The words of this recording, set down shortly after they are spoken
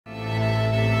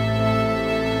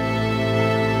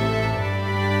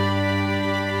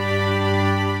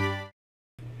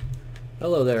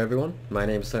Hello there everyone, my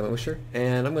name is Silentwisher,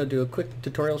 and I'm going to do a quick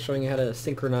tutorial showing you how to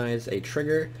synchronize a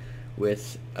trigger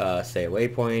with, say, a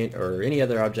waypoint or any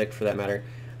other object for that matter.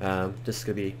 This is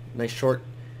going to be nice short.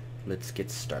 Let's get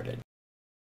started.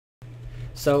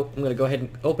 So I'm going to go ahead and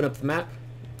open up the map,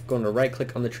 going to right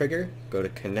click on the trigger, go to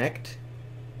connect,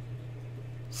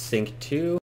 sync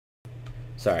to,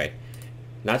 sorry,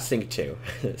 not sync to,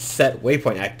 set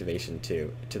waypoint activation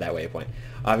to that waypoint.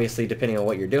 Obviously depending on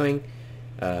what you're doing,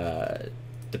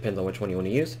 depends on which one you want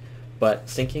to use, but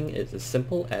syncing is as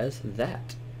simple as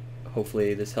that.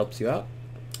 Hopefully this helps you out.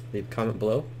 Leave a comment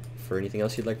below for anything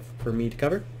else you'd like for me to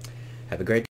cover. Have a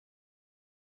great day.